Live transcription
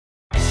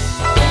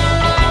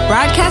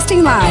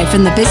Broadcasting live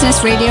from the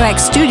Business Radio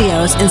X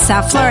studios in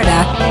South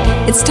Florida,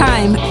 it's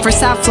time for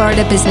South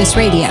Florida Business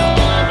Radio.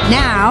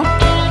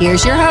 Now,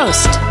 here's your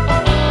host.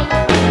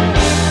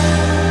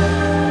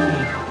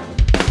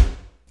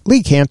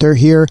 Lee Cantor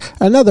here,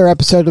 another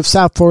episode of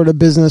South Florida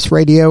Business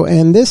Radio,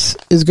 and this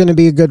is going to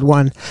be a good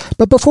one.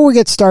 But before we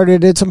get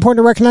started, it's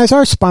important to recognize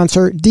our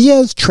sponsor,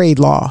 Diaz Trade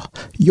Law,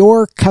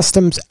 your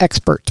customs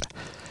expert.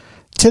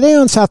 Today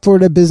on South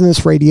Florida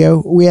Business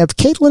Radio, we have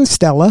Caitlin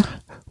Stella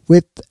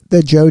with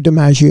the Joe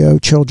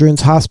DiMaggio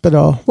Children's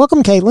Hospital.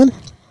 Welcome, Caitlin.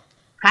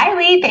 Hi,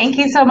 Lee. Thank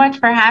you so much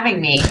for having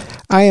me.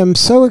 I am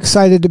so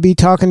excited to be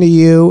talking to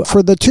you.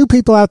 For the two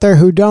people out there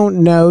who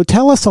don't know,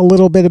 tell us a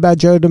little bit about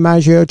Joe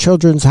DiMaggio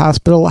Children's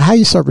Hospital. How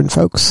you serving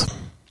folks?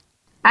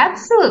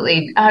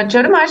 Absolutely.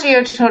 Joe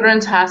DiMaggio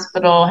Children's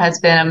Hospital has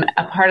been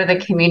a part of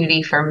the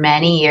community for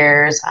many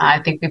years.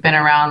 I think we've been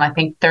around,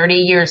 30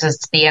 years is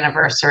the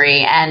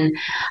anniversary. And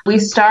we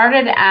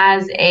started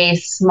as a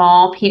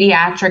small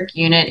pediatric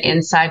unit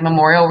inside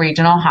Memorial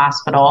Regional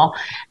Hospital.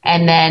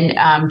 And then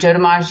Joe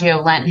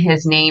DiMaggio lent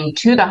his name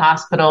to the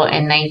hospital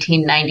in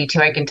 1992.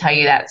 I can tell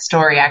you that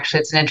story.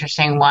 Actually, it's an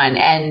interesting one.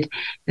 And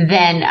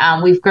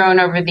then we've grown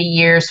over the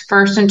years,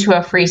 first into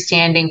a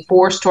freestanding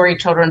 4-story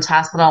children's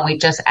hospital. And we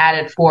just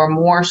added 4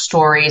 more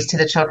stories to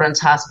the Children's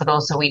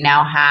Hospital. So we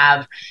now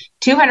have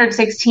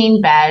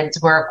 216 beds.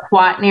 We're a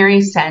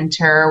quaternary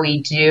center.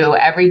 We do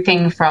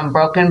everything from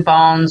broken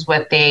bones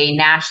with a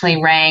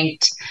nationally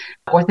ranked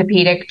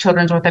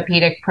children's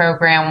orthopedic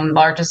program,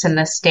 largest in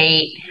the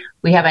state.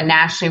 We have a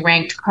nationally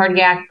ranked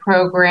cardiac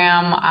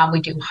program.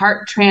 We do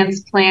heart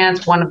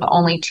transplants, one of the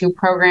only 2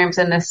 programs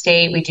in the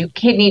state. We do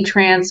kidney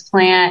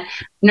transplant,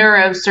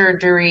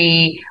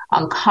 neurosurgery,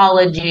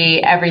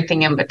 oncology,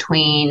 everything in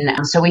between.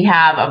 So we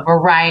have a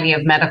variety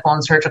of medical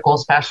and surgical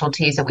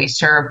specialties that we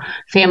serve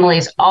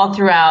families all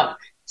throughout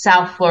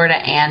South Florida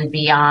and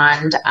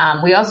beyond.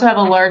 We also have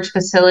a large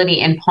facility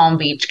in Palm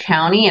Beach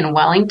County in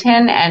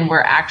Wellington, and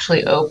we're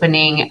actually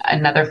opening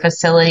another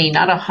facility,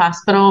 not a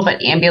hospital,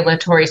 but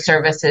ambulatory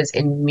services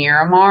in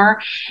Miramar,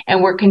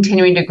 and we're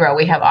continuing to grow.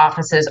 We have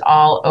offices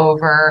all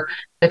over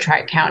the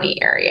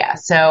Tri-County area.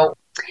 So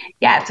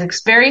yeah, it's a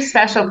very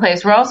special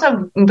place. We're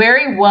also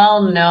very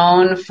well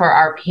known for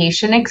our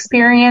patient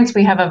experience.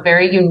 We have a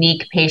very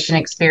unique patient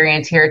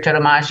experience here at Joe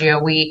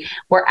DiMaggio. We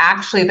were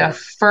actually the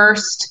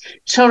first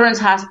children's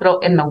hospital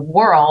in the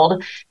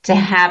world to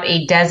have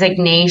a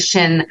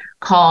designation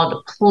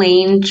called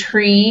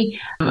Planetree.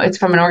 It's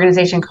from an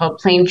organization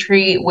called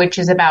Planetree, which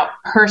is about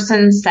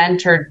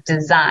person-centered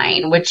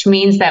design, which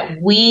means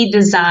that we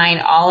design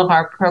all of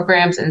our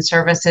programs and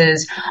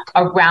services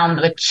around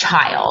the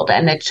child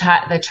and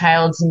the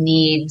child's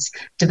needs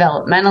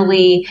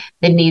developmentally,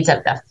 the needs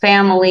of the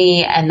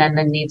family, and then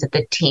the needs of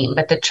the team.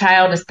 But the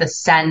child is the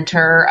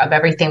center of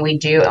everything we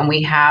do, and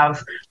we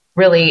have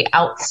really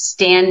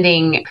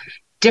outstanding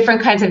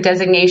different kinds of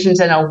designations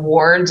and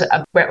awards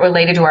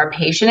related to our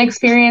patient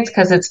experience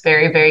because it's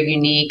very, very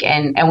unique.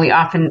 And we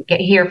often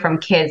hear from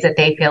kids that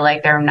they feel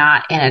like they're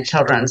not in a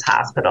children's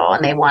hospital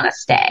and they want to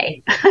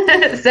stay.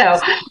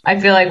 So I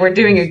feel like we're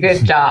doing a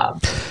good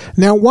job.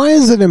 Now, why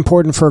is it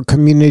important for a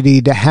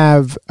community to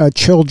have a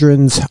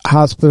children's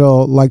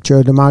hospital like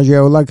Joe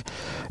DiMaggio, like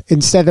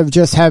instead of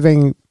just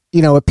having,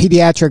 a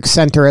pediatric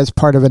center as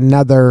part of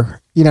another,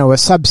 a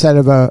subset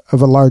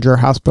of a larger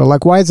hospital?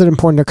 Like, why is it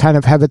important to kind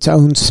of have its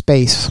own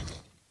space?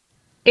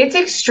 It's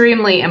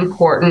extremely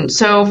important.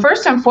 So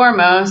first and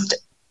foremost,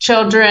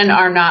 children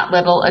are not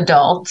little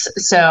adults.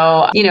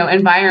 So,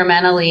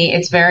 environmentally,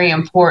 it's very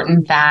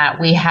important that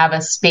we have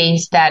a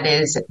space that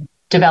is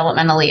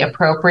developmentally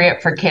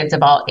appropriate for kids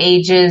of all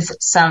ages,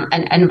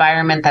 an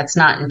environment that's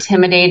not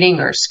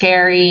intimidating or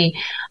scary,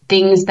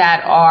 things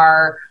that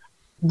are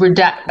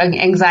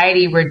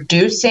anxiety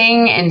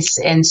reducing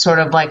and sort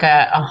of like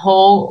a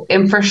whole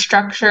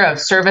infrastructure of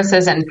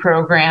services and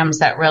programs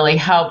that really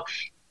help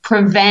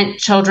prevent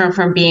children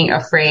from being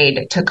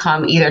afraid to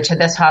come either to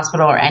this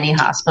hospital or any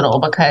hospital,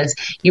 because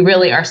you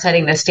really are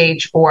setting the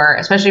stage for,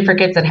 especially for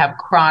kids that have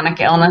chronic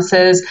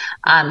illnesses,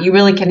 you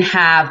really can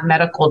have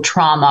medical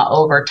trauma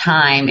over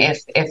time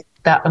if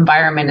the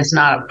environment is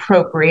not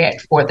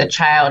appropriate for the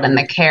child and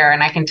the care.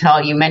 And I can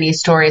tell you many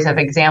stories of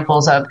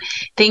examples of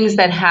things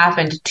that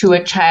happened to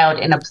a child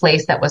in a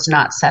place that was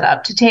not set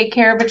up to take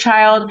care of a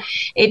child.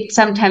 It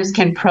sometimes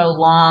can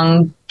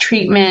prolong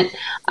treatment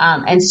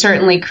and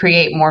certainly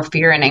create more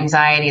fear and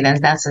anxiety than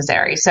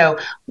necessary. So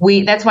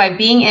that's why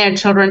being in a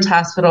children's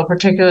hospital,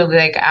 particularly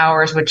like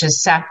ours, which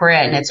is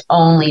separate and it's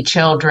only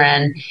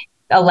children,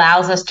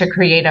 allows us to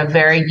create a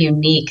very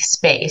unique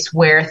space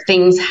where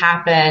things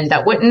happen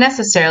that wouldn't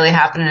necessarily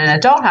happen in an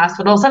adult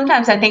hospital.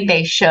 Sometimes I think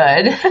they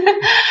should,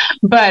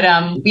 but,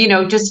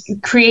 just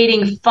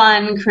creating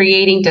fun,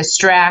 creating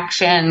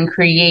distraction,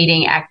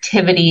 creating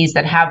activities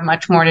that have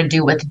much more to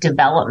do with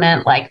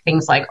development, like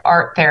things like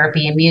art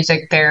therapy and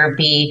music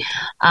therapy,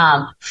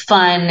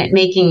 fun,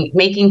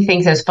 making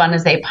things as fun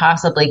as they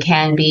possibly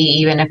can be,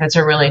 even if it's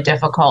a really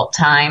difficult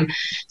time.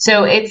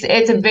 So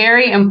it's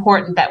very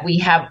important that we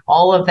have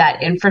all of that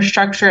that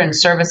infrastructure and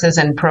services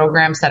and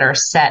programs that are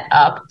set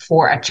up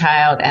for a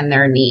child and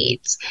their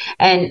needs.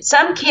 And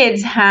some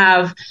kids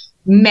have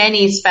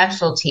many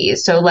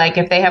specialties. So like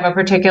if they have a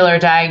particular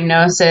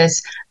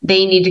diagnosis,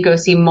 they need to go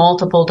see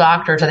multiple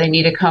doctors, or they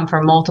need to come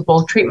for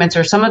multiple treatments,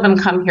 or some of them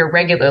come here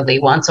regularly,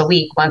 once a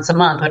week, once a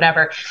month,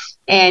 whatever.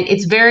 And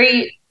it's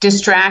very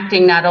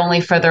distracting, not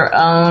only for their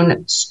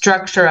own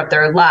structure of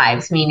their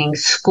lives, meaning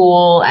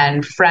school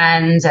and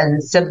friends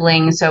and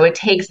siblings. So it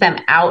takes them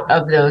out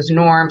of those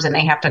norms and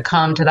they have to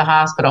come to the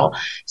hospital.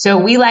 So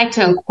we like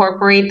to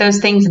incorporate those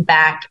things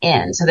back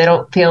in so they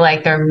don't feel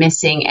like they're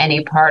missing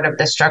any part of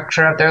the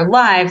structure of their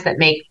lives that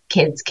make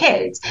kids.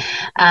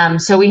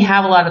 So we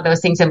have a lot of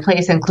those things in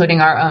place,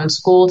 including our own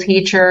school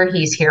teacher.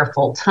 He's here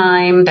full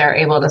time. They're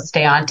able to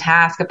stay on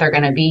task if they're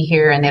going to be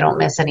here and they don't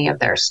miss any of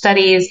their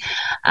studies.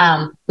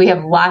 We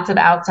have lots of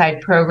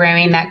outside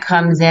programming that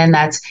comes in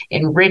that's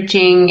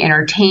enriching,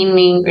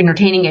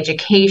 entertaining,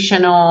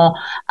 educational.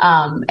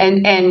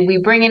 And we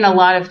bring in a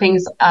lot of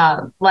things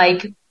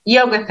like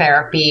yoga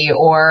therapy,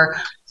 or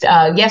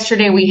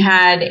yesterday we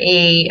had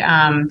a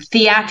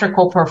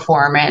theatrical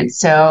performance.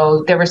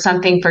 So there was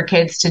something for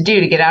kids to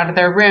do to get out of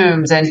their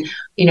rooms. And,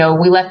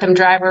 we let them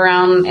drive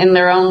around in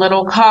their own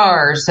little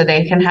cars so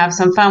they can have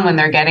some fun when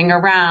they're getting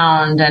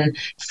around, and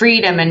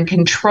freedom and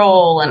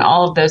control and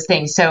all of those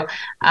things. So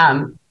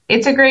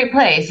it's a great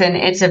place, and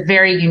it's a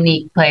very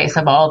unique place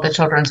of all the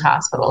children's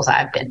hospitals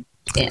I've been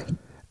in.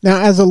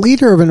 Now, as a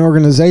leader of an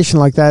organization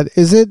like that,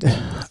 is it,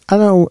 I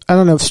don't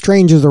know if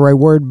strange is the right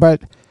word,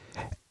 but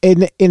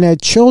in a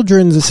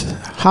children's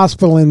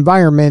hospital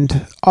environment,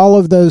 all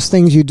of those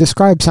things you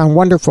described sound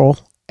wonderful,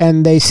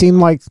 and they seem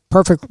like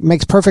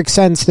makes perfect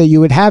sense that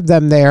you would have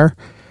them there.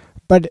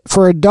 But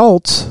for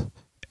adults,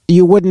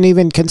 you wouldn't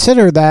even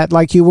consider that.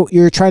 Like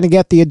you're trying to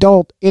get the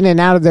adult in and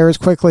out of there as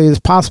quickly as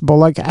possible.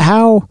 Like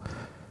how...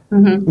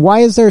 Mm-hmm.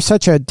 Why is there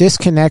such a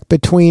disconnect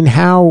between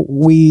how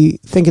we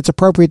think it's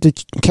appropriate to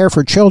care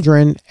for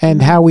children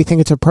and how we think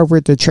it's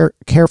appropriate to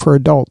care for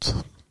adults?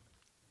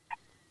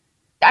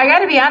 I got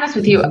to be honest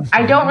with you.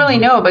 I don't really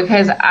know,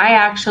 because I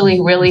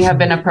actually really have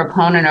been a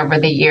proponent over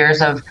the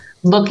years of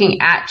looking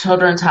at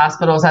children's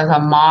hospitals as a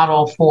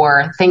model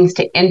for things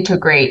to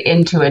integrate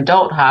into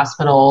adult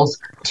hospitals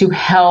to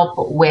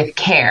help with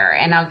care.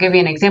 And I'll give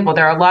you an example.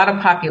 There are a lot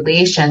of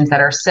populations that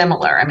are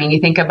similar. I mean, you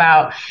think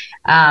about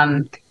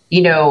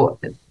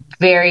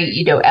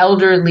very,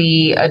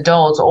 elderly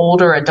adults,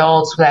 older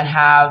adults that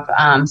have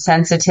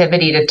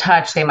sensitivity to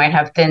touch. They might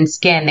have thin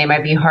skin. They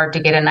might be hard to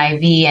get an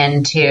IV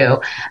into.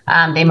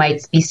 They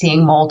might be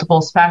seeing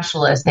multiple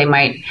specialists. They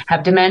might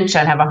have dementia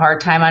and have a hard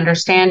time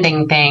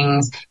understanding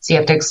things. So you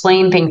have to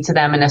explain things to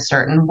them in a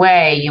certain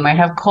way. You might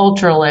have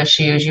cultural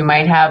issues. You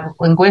might have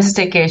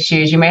linguistic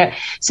issues.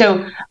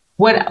 So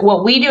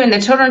what we do in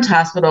the Children's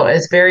Hospital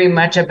is very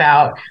much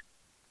about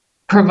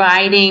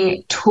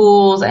providing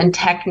tools and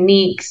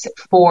techniques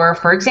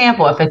for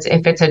example, if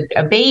it's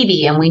a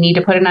baby and we need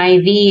to put an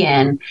IV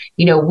in,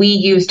 we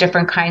use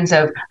different kinds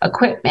of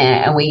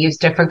equipment, and we use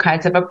different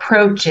kinds of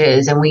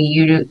approaches, and we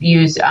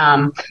use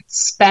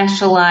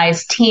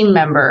specialized team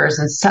members,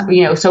 and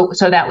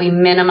so that we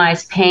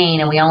minimize pain,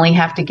 and we only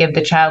have to give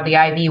the child the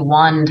IV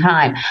one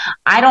time.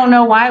 I don't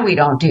know why we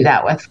don't do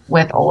that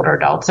with older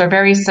adults. They're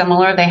very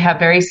similar. They have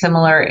very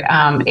similar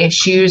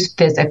issues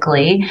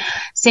physically.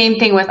 Same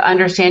thing with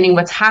understanding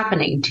what's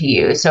happening to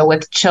you. So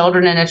with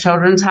children in a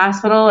children's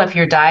hospital, if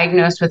you're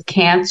diagnosed with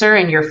cancer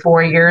and you're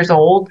 4 years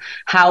old,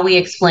 how we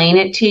explain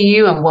it to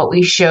you and what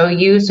we show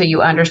you so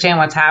you understand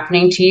what's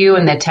happening to you,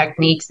 and the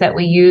techniques that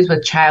we use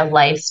with child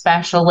life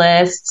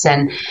specialists.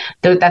 And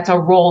that's a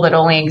role that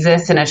only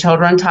exists in a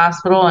children's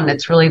hospital, and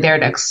it's really there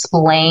to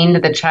explain to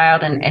the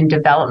child in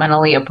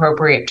developmentally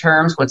appropriate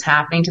terms what's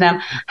happening to them.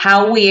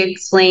 How we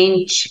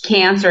explain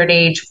cancer at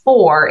age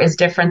 4 is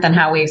different than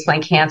how we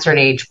explain cancer at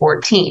age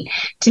 14.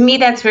 To me,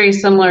 that's very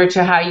similar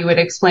to how you would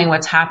explain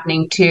what's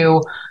happening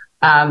to,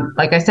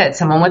 like I said,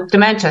 someone with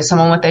dementia,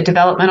 someone with a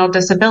developmental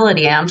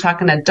disability. And I'm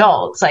talking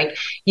adults. Like,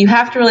 you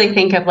have to really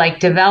think of like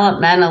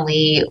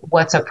developmentally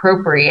what's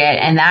appropriate,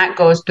 and that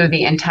goes through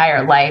the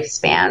entire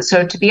lifespan.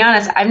 So to be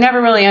honest, I've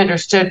never really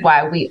understood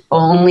why we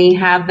only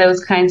have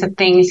those kinds of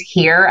things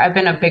here. I've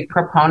been a big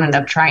proponent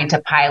of trying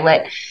to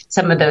pilot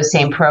some of those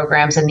same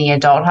programs in the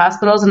adult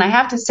hospitals. And I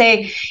have to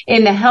say,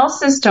 in the health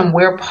system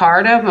we're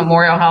part of,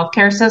 Memorial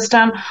Healthcare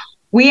System,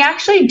 we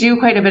actually do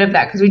quite a bit of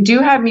that, because we do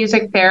have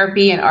music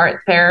therapy and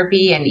art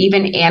therapy and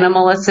even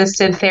animal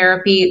assisted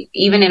therapy,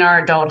 even in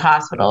our adult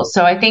hospitals.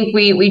 So I think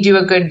we do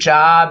a good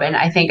job, and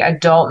I think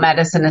adult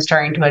medicine is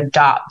starting to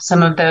adopt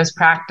some of those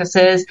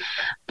practices,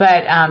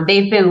 but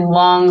they've been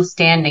long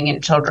standing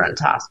in children's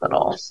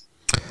hospitals.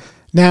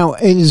 Now,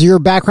 has your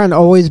background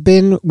always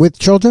been with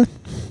children?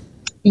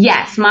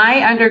 Yes, my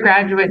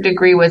undergraduate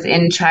degree was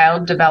in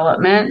child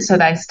development, so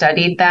I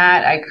studied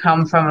that. I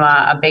come from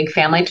a big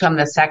family too. I'm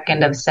the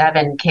second of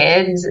 7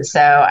 kids, so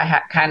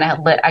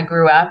I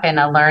grew up in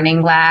a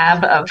learning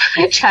lab of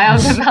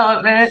child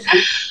development.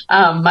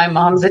 My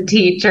mom's a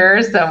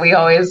teacher, so we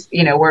always,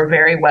 we're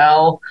very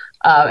well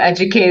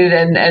educated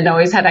and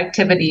always had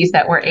activities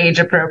that were age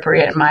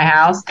appropriate in my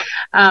house.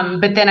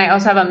 But then I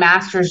also have a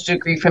master's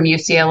degree from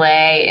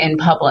UCLA in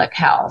public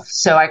health.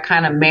 So I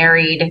kind of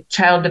married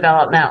child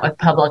development with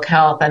public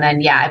health. And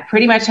then, I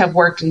pretty much have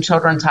worked in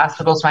children's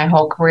hospitals my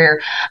whole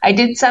career. I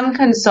did some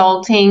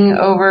consulting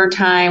over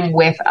time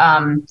with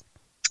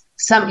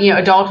some,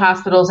 adult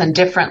hospitals and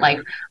different, like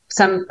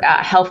some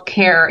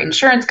healthcare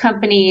insurance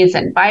companies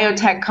and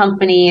biotech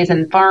companies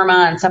and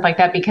pharma and stuff like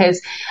that,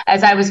 because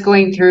as I was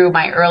going through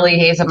my early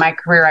days of my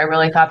career, I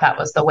really thought that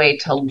was the way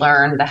to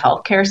learn the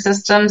healthcare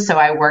system. So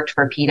I worked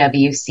for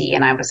PwC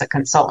and I was a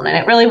consultant, and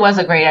it really was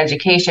a great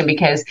education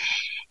because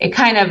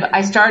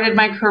I started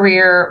my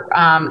career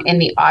in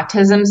the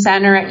autism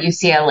center at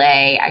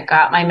UCLA. I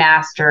got my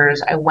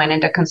master's. I went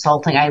into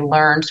consulting. I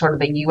learned sort of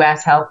the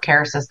U.S.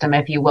 healthcare system,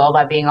 if you will,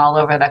 by being all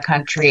over the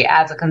country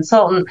as a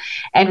consultant,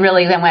 and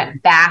really then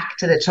went back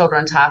to the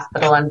children's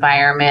hospital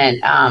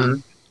environment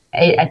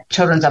at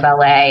Children's of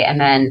LA,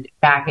 and then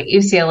back at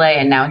UCLA,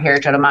 and now here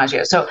at Joe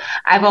DiMaggio. So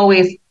I've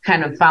always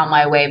kind of found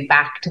my way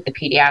back to the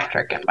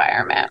pediatric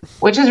environment,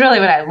 which is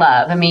really what I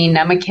love. I mean,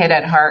 I'm a kid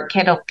at heart.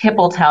 Kip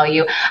will tell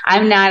you.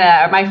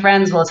 My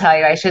friends will tell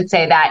you, I should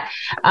say that,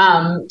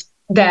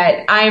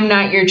 that I'm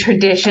not your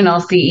traditional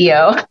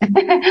CEO.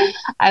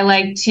 I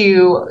like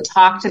to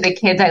talk to the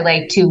kids. I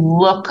like to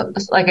look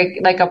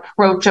like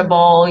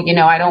approachable.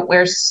 I don't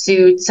wear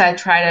suits. I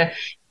try to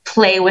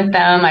play with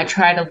them. I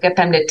try to get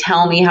them to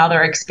tell me how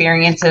their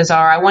experiences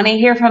are. I want to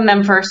hear from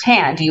them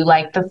firsthand. Do you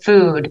like the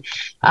food?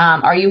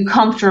 Are you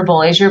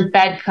comfortable? Is your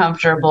bed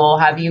comfortable?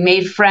 Have you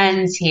made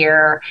friends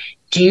here?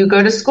 Do you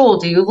go to school?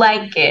 Do you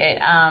like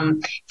it?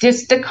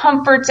 Just the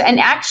comforts. And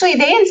actually,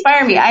 they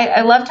inspire me.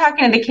 I love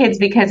talking to the kids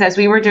because as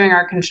we were doing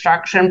our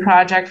construction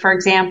project, for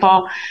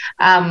example,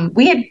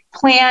 we had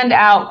planned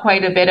out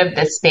quite a bit of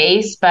the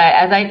space. But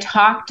as I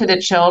talked to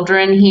the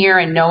children here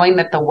and knowing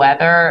that the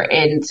weather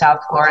in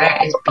South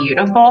Florida is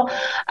beautiful,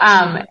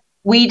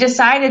 we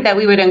decided that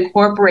we would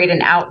incorporate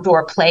an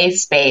outdoor play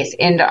space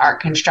into our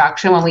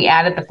construction when we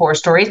added the 4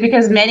 stories,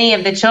 because many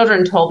of the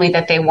children told me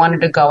that they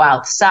wanted to go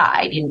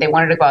outside. They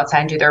wanted to go outside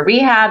and do their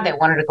rehab. They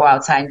wanted to go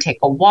outside and take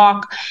a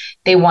walk.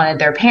 They wanted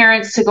their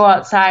parents to go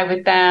outside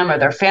with them or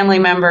their family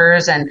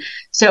members. And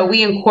so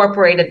we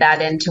incorporated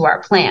that into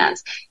our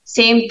plans.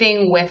 Same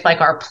thing with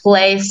like our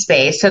play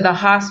space. So the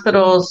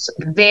hospital's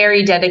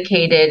very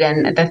dedicated,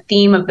 and the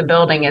theme of the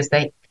building is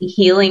the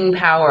healing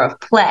power of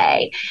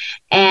play.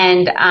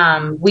 And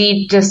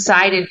we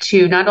decided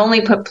to not only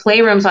put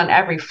playrooms on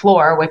every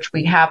floor, which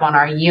we have on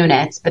our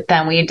units, but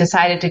then we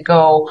decided to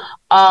go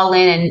all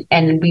in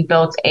and we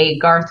built a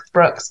Garth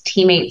Brooks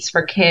Teammates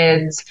for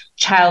Kids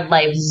Child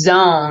Life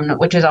Zone,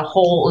 which is a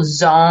whole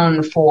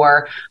zone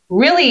for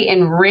really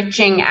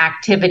enriching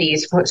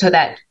activities so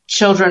that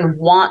children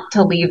want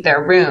to leave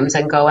their rooms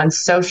and go and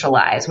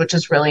socialize, which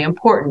is really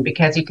important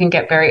because you can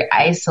get very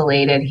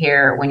isolated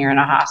here when you're in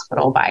a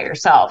hospital by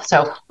yourself,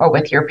 or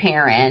with your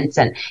parents,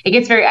 and it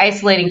gets very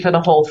isolating for the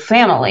whole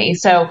family.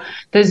 So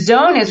the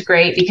zone is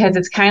great because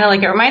it's kind of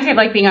like, it reminds me of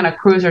like being on a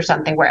cruise or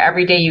something where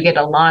every day you get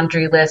a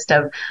laundry list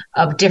of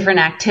different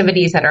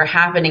activities that are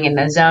happening in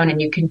the zone,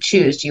 and you can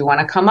choose. Do you want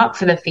to come up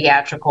for the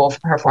theatrical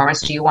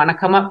performance? Do you want to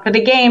come up for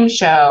the game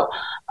show?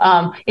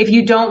 If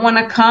you don't want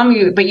to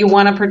come, but you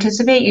want to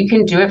participate, you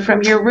can do it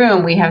from your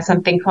room. We have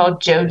something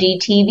called Jody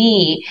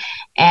TV,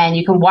 and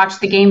you can watch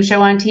the game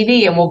show on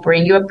TV, and we'll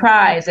bring you a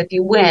prize if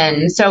you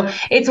win. So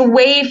it's a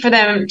way for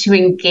them to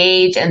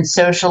engage and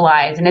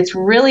socialize, and it's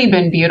really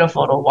been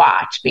beautiful to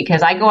watch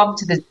because I go up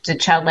to the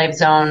Child Life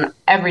Zone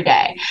every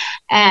day,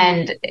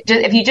 and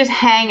if you just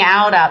hang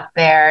out up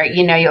there,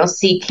 you'll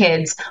see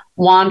kids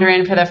wander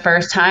in for the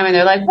first time and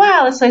they're like,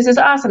 wow, this place is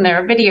awesome. There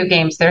are video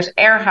games, there's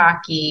air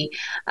hockey.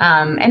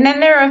 And then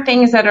there are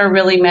things that are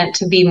really meant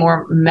to be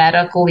more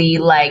medically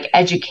like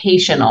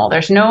educational.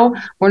 It's a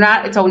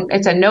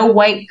no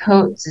white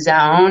coat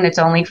zone. It's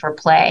only for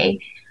play,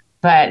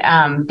 but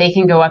they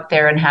can go up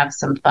there and have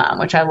some fun,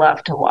 which I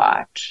love to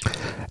watch.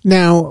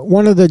 Now,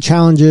 one of the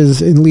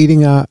challenges in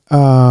leading a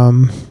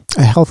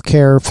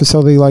healthcare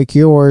facility like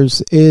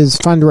yours is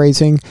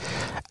fundraising.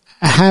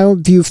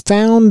 Have you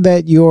found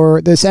that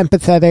this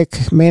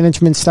empathetic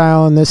management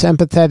style and this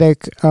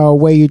empathetic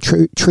way you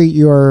treat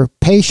your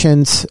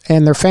patients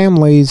and their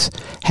families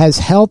has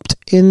helped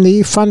in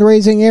the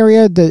fundraising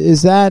area?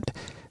 Is that,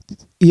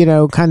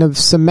 kind of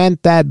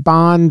cement that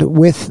bond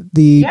with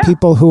the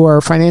people who are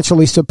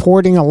financially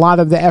supporting a lot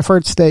of the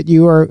efforts that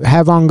you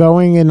have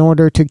ongoing in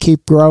order to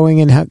keep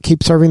growing and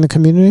keep serving the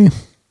community?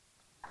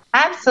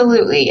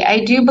 Absolutely.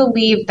 I do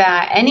believe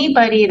that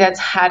anybody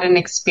that's had an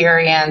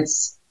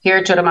experience here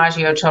at Joe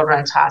DiMaggio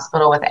Children's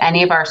Hospital with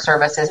any of our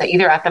services,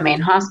 either at the main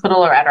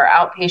hospital or at our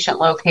outpatient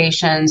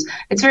locations,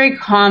 it's very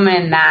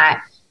common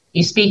that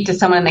you speak to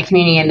someone in the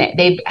community and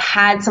they've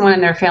had someone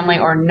in their family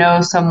or know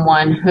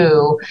someone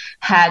who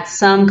had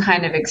some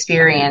kind of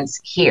experience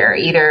here.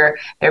 Either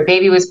their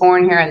baby was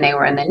born here and they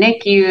were in the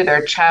NICU,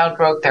 their child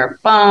broke their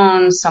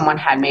bones, someone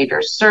had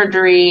major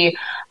surgery,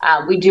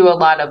 We do a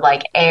lot of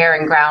like air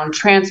and ground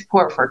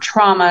transport for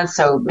trauma.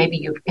 So maybe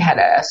you've had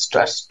a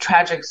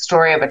tragic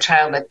story of a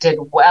child that did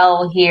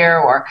well here,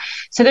 or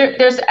so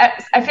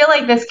I feel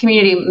like this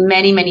community,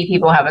 many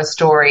people have a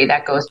story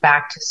that goes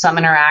back to some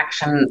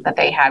interaction that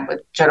they had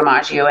with Joe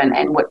DiMaggio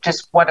and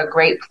what a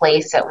great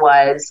place it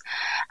was.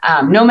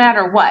 No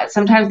matter what,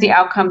 sometimes the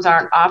outcomes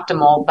aren't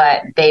optimal,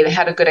 but they've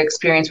had a good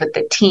experience with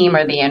the team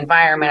or the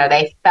environment, or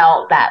they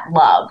felt that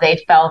love,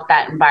 they felt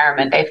that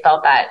environment, they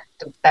felt that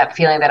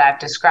feeling that I've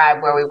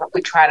described, where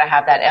we try to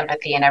have that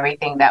empathy in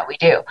everything that we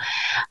do.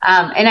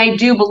 And I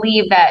do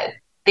believe that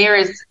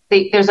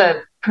there's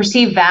a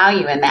perceived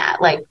value in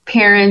that. Like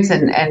parents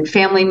and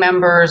family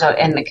members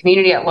and the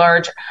community at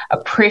large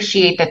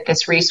appreciate that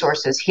this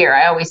resource is here.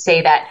 I always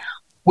say that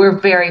we're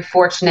very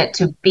fortunate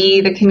to be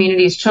the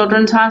community's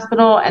children's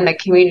hospital, and the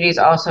community is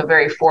also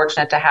very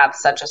fortunate to have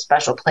such a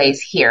special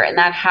place here. And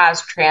that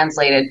has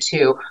translated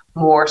to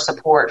more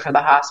support for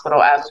the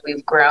hospital as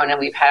we've grown and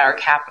we've had our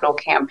capital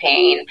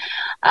campaign.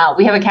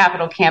 We have a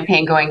capital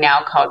campaign going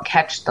now called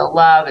Catch the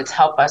Love. It's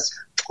help us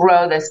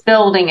grow this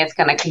building. It's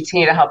going to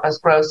continue to help us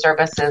grow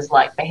services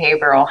like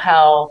behavioral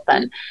health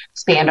and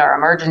expand our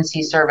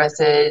emergency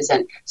services.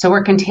 And so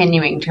we're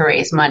continuing to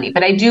raise money.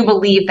 But I do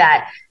believe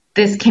that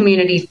this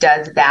community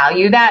does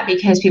value that,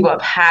 because people have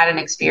had an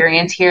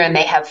experience here and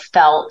they have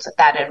felt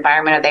that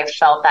environment, or they've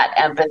felt that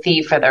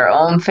empathy for their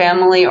own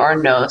family or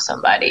know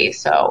somebody.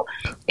 So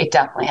it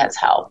definitely has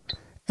helped.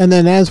 And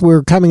then as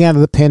we're coming out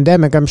of the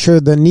pandemic, I'm sure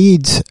the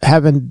needs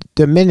haven't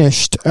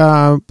diminished.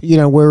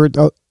 Where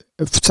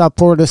South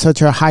Florida is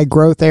such a high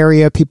growth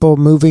area, people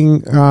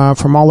moving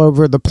from all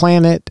over the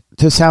planet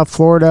to South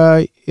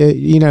Florida,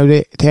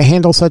 to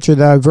handle such a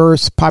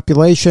diverse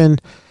population.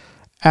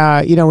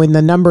 In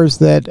the numbers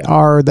that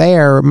are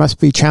there, it must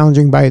be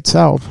challenging by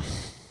itself.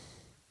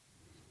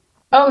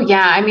 Oh,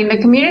 yeah. I mean, the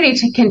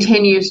community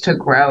continues to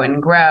grow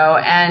and grow.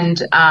 And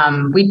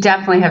we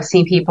definitely have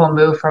seen people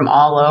move from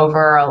all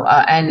over.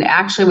 And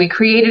actually, we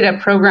created a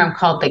program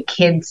called the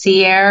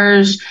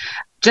Concierge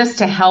just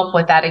to help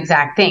with that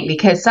exact thing,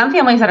 because some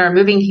families that are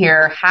moving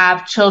here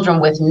have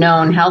children with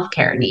known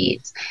healthcare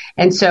needs.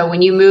 And so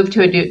when you move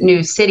to a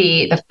new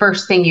city, the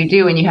first thing you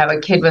do when you have a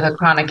kid with a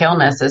chronic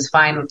illness is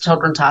find a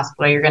children's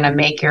hospital. You're going to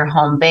make your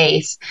home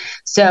base.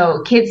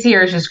 So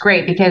Concierge is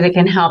great because it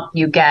can help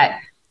you get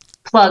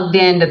plugged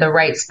into the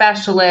right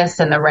specialists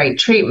and the right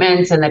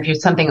treatments. And if you're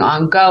something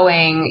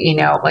ongoing,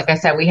 like I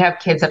said, we have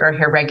kids that are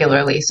here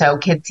regularly. So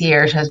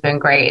Concierge has been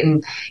great.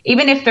 And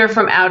even if they're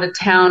from out of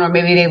town, or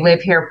maybe they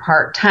live here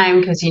part-time,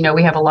 because,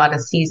 we have a lot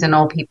of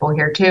seasonal people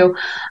here too.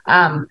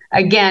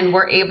 Again,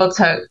 we're able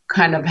to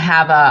kind of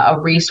have a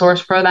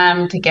resource for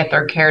them to get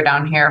their care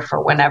down here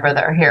for whenever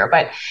they're here.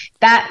 But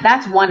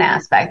that's one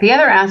aspect. The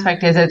other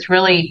aspect is it's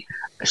really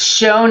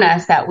shown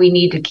us that we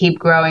need to keep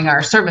growing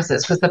our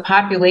services, because the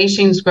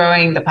population's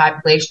growing, the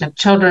population of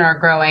children are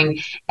growing,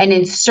 and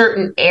in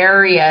certain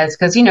areas,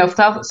 because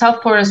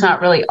South Florida is not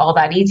really all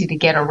that easy to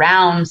get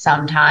around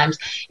sometimes.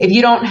 If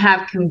you don't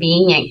have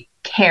convenient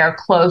care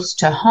close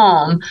to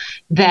home,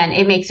 then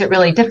it makes it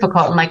really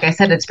difficult. And like I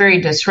said, it's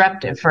very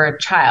disruptive for a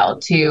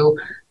child to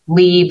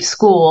leave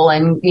school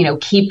and,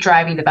 keep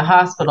driving to the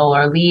hospital,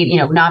 or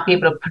not be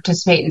able to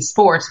participate in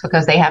sports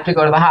because they have to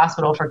go to the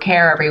hospital for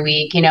care every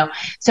week,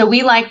 So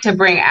we like to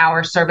bring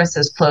our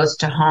services close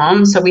to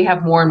home. So we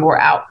have more and more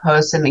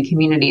outposts in the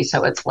community,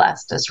 so it's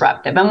less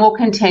disruptive. And we'll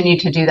continue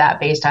to do that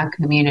based on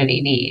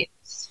community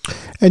needs.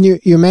 And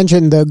you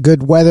mentioned the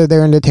good weather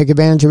there, and to take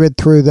advantage of it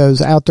through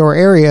those outdoor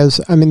areas.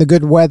 I mean, the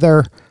good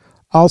weather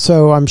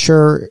also, I'm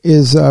sure,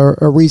 is a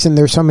reason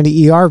there's so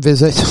many ER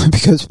visits,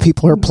 because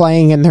people are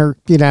playing and they're,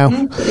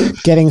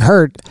 getting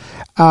hurt.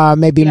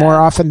 Maybe more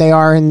often they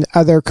are in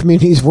other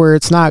communities where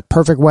it's not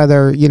perfect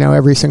weather,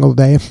 every single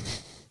day.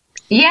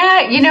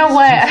 Yeah, you know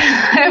what?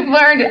 I've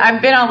learned,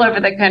 I've been all over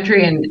the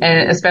country, and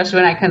especially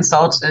when I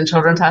consult in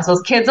children's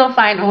hospitals, kids will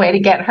find a way to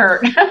get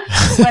hurt,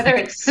 whether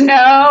it's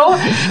snow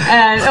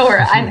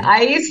or on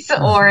ice,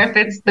 or if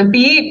it's the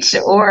beach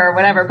or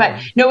whatever.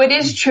 But no, it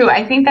is true.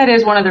 I think that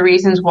is one of the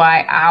reasons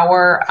why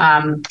our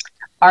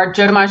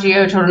Joe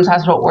DiMaggio Children's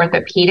Hospital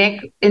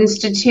Orthopedic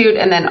Institute,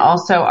 and then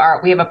also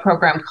we have a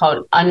program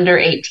called Under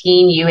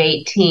 18,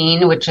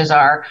 U18, which is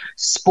our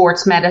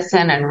sports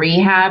medicine and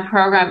rehab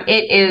program.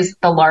 It is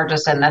the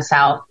largest in the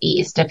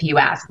Southeast, if you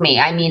ask me.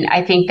 I mean,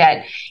 I think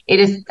that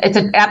it's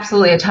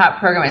absolutely a top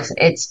program.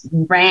 It's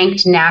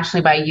ranked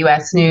nationally by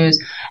U.S. News,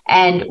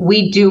 and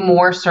we do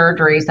more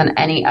surgeries than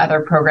any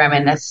other program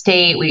in the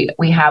state.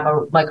 We have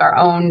our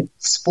own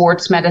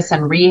sports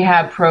medicine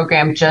rehab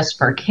program just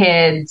for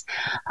kids.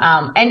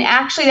 And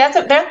actually, that's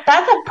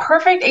a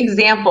perfect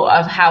example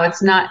of how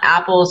it's not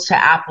apples to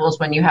apples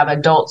when you have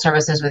adult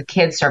services with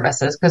kids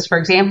services. Because, for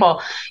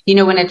example,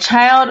 when a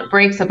child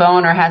breaks a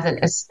bone or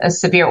has a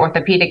severe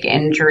orthopedic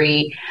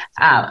injury,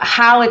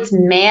 how it's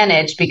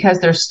managed because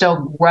they're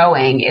still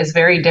growing is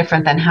very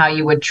different than how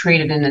you would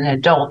treat it in an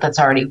adult that's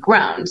already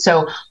grown.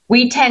 So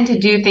we tend to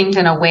do things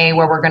in a way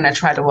where we're going to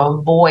try to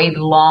avoid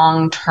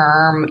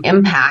long-term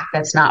impact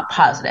that's not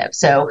positive.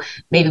 So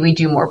maybe we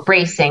do more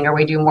bracing or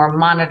we do more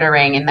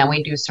monitoring and then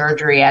we do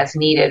surgery as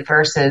needed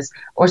versus,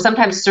 or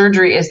sometimes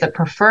surgery is the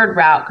preferred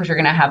route because you're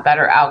going to have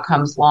better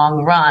outcomes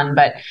long run.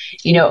 But,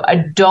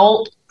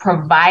 adult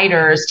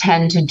providers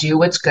tend to do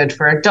what's good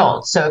for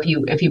adults. So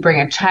if you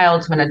bring a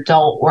child to an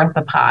adult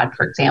orthopod,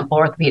 for example,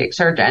 orthopedic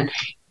surgeon,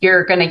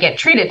 you're going to get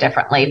treated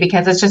differently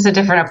because it's just a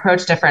different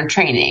approach, different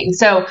training.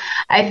 So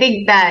I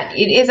think that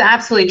it is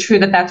absolutely true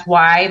that's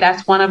why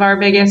that's one of our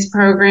biggest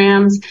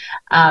programs,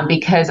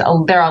 because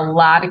there are a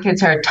lot of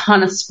kids, there are a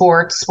ton of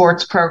sports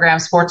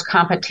programs, sports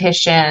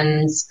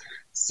competitions.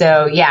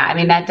 So yeah,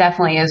 that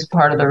definitely is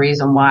part of the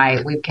reason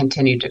why we've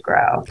continued to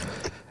grow.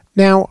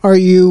 Now, are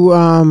you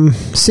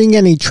seeing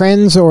any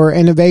trends or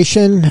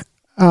innovation,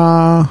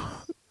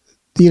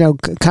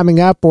 coming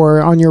up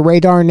or on your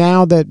radar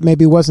now that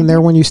maybe wasn't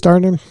there when you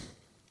started?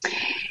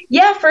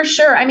 Yeah, for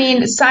sure.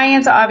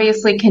 Science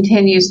obviously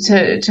continues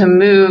to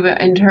move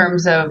in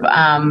terms of,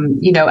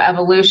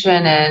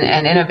 evolution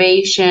and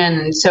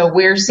innovation. So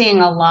we're seeing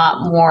a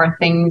lot more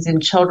things in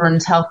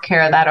children's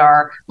healthcare that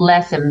are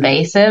less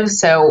invasive.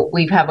 So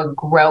we have a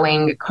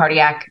growing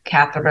cardiac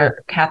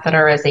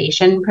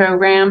catheterization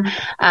program.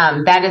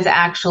 That is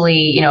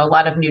actually, a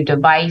lot of new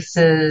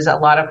devices, a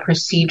lot of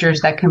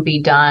procedures that can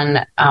be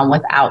done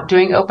without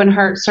doing open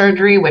heart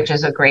surgery, which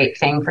is a great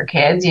thing for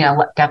kids.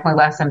 Definitely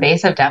less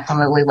invasive,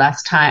 definitely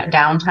less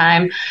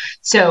downtime.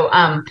 So,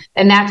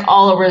 and that's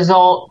all a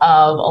result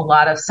of a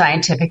lot of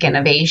scientific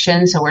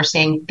innovation. So we're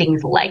seeing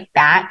things like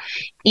that.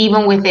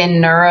 Even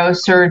within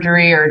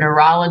neurosurgery or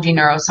neurology,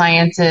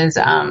 neurosciences,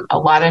 a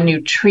lot of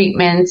new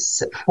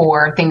treatments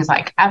for things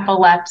like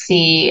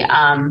epilepsy.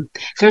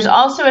 There's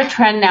also a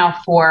trend now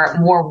for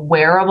more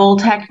wearable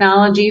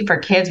technology for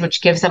kids,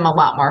 which gives them a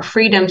lot more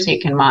freedom. So you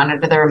can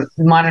monitor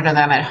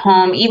them at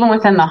home. Even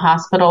within the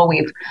hospital,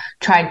 we've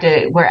tried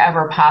to,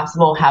 wherever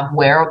possible, have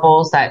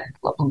wearables that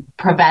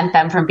prevent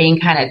them from being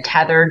kind of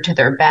tethered to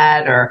their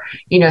bed or,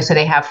 so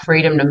they have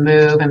freedom to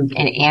move and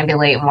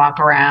ambulate and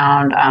walk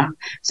around.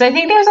 So I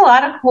think there's a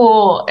lot of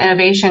cool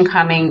innovation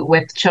coming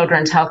with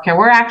children's healthcare.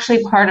 We're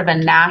actually part of a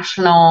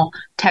national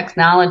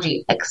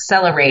technology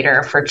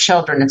accelerator for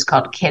children. It's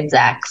called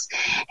KidsX.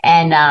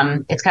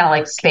 And it's kind of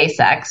like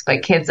SpaceX,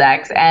 but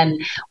KidsX.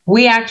 And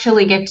we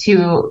actually get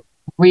to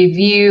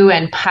review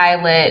and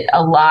pilot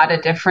a lot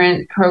of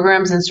different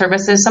programs and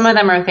services. Some of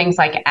them are things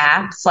like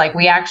apps. Like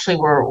we actually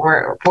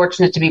were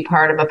fortunate to be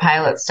part of a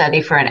pilot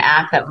study for an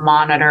app that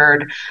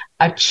monitored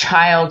a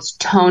child's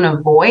tone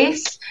of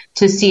voice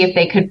to see if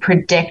they could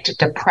predict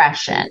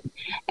depression.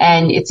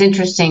 And it's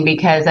interesting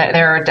because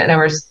there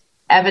was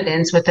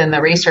evidence within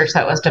the research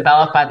that was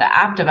developed by the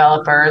app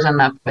developers and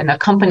the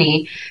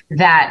company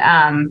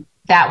that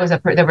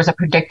there was a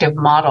predictive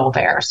model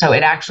there. So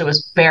it actually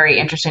was very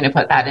interesting to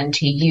put that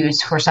into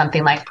use for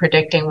something like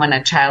predicting when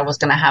a child was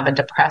going to have a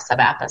depressive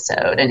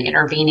episode and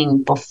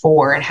intervening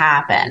before it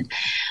happened.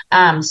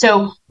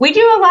 So we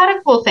do a lot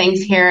of cool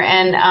things here.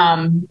 And,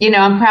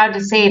 I'm proud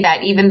to say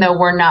that even though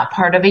we're not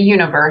part of a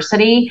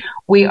university,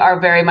 we are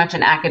very much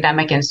an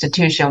academic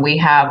institution. We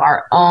have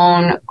our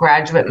own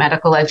graduate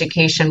medical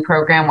education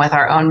program with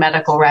our own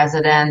medical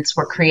residents.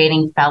 We're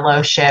creating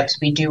fellowships.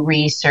 We do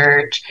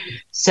research.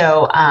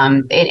 So,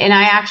 and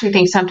I actually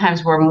think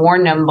sometimes we're more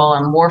nimble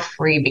and more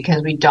free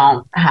because we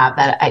don't have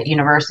that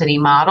university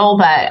model.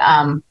 But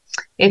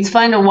it's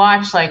fun to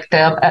watch like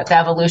the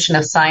evolution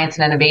of science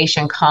and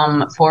innovation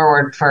come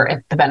forward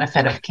for the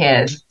benefit of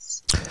kids.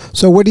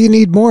 So what do you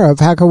need more of?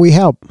 How can we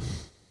help?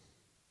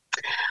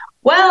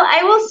 Well,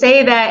 I will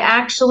say that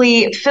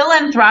actually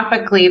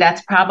philanthropically,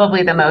 that's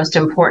probably the most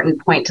important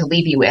point to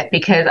leave you with,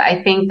 because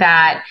I think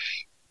that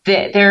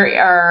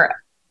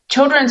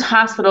children's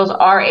hospitals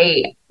are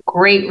a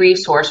great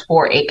resource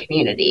for a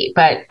community.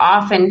 But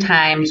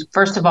oftentimes,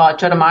 first of all, at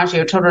Joe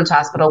DiMaggio Children's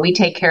Hospital, we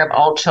take care of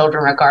all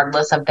children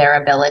regardless of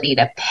their ability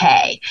to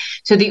pay.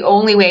 So the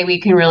only way we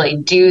can really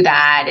do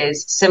that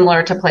is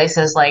similar to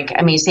places like,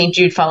 St.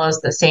 Jude follows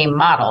the same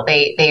model.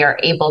 They are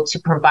able to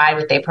provide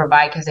what they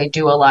provide because they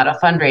do a lot of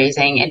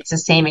fundraising. It's the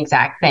same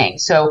exact thing.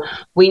 So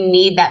we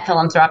need that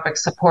philanthropic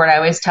support. I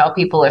always tell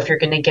people, if you're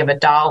going to give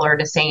 $1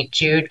 to St.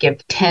 Jude,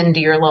 give 10 to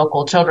your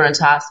local children's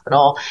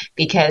hospital,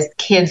 because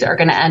kids are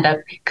going to end up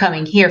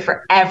coming here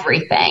for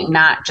everything,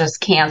 not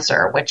just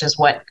cancer, which is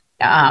what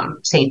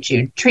St.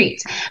 Jude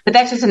treats. But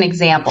that's just an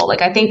example.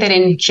 Like, I think that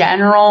in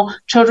general,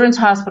 children's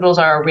hospitals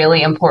are a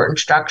really important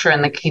structure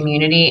in the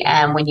community.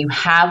 And when you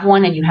have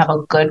one and you have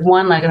a good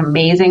one, like an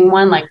amazing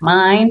one, like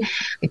mine,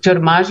 like Joe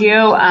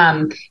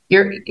DiMaggio,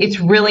 it's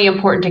really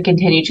important to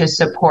continue to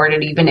support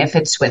it, even if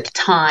it's with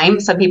time.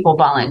 Some people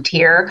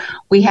volunteer.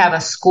 We have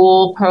a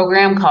school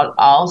program called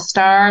All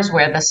Stars,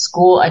 where the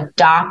school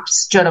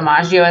adopts Joe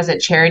DiMaggio as a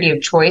charity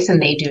of choice,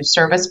 and they do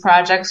service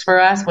projects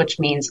for us, which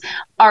means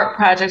art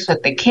projects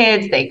with the kids,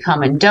 kids. They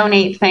come and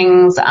donate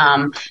things.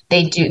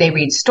 They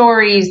read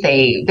stories.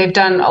 They've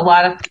done a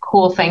lot of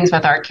cool things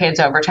with our kids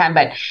over time.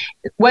 But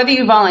whether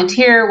you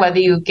volunteer, whether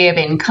you give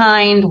in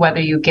kind, whether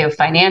you give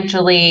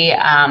financially,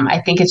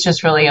 I think it's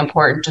just really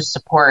important to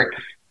support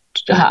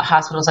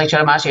hospitals like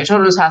Joe DiMaggio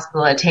Children's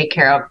Hospital that take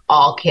care of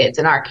all kids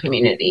in our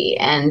community.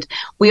 And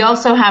we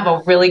also have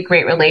a really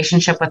great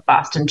relationship with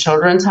Boston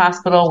Children's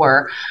Hospital.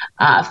 We're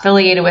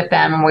affiliated with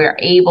them, and we're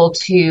able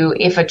to,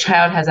 if a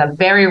child has a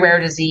very rare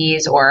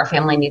disease or a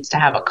family needs to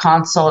have a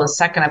consult, a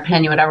second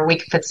opinion, whatever, we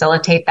can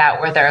facilitate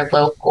that with our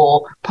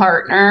local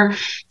partner.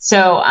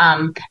 So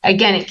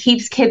again, it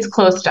keeps kids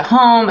close to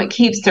home. It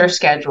keeps their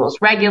schedules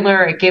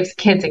regular. It gives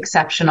kids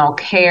exceptional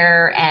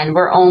care. And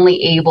we're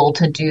only able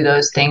to do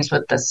those things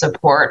with the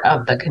support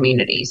of the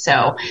community.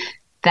 So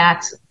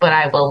that's what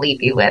I will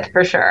leave you with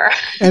for sure.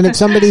 And if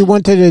somebody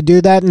wanted to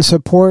do that and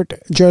support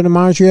Joe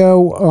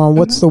DiMaggio,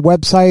 what's the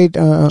website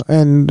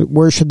and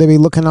where should they be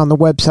looking on the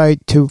website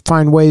to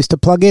find ways to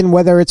plug in,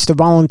 whether it's to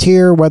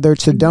volunteer, whether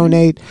it's to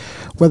donate,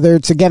 whether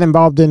it's to get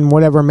involved in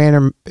whatever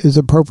manner is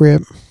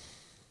appropriate?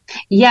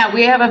 Yeah,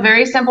 we have a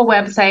very simple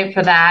website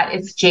for that.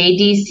 It's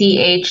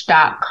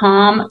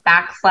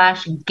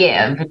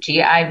jdch.com/give,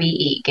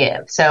 G-I-V-E,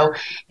 give. So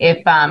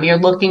if you're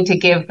looking to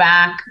give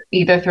back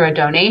either through a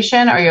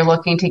donation or you're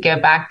looking to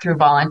give back through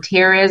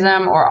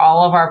volunteerism or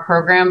all of our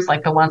programs,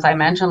 like the ones I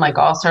mentioned, like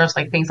All-Stars,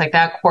 like things like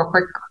that,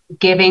 corporate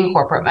giving,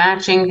 corporate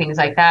matching, things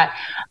like that.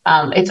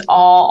 It's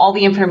all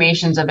the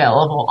information's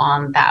available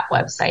on that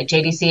website,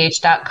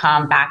 jdch.com/give.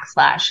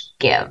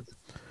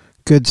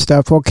 Good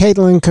stuff. Well,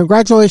 Caitlin,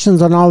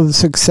 congratulations on all the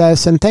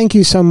success, and thank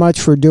you so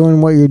much for doing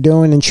what you're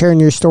doing and sharing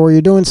your story.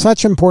 You're doing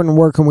such important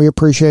work, and we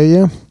appreciate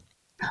you.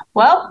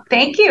 Well,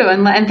 thank you,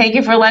 and thank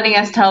you for letting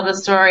us tell the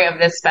story of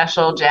this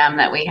special gem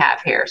that we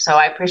have here. So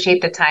I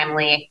appreciate the time,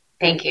 Lee.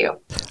 Thank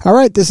you. All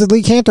right, this is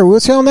Lee Cantor.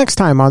 We'll see you all next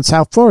time on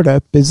South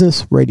Florida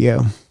Business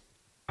Radio.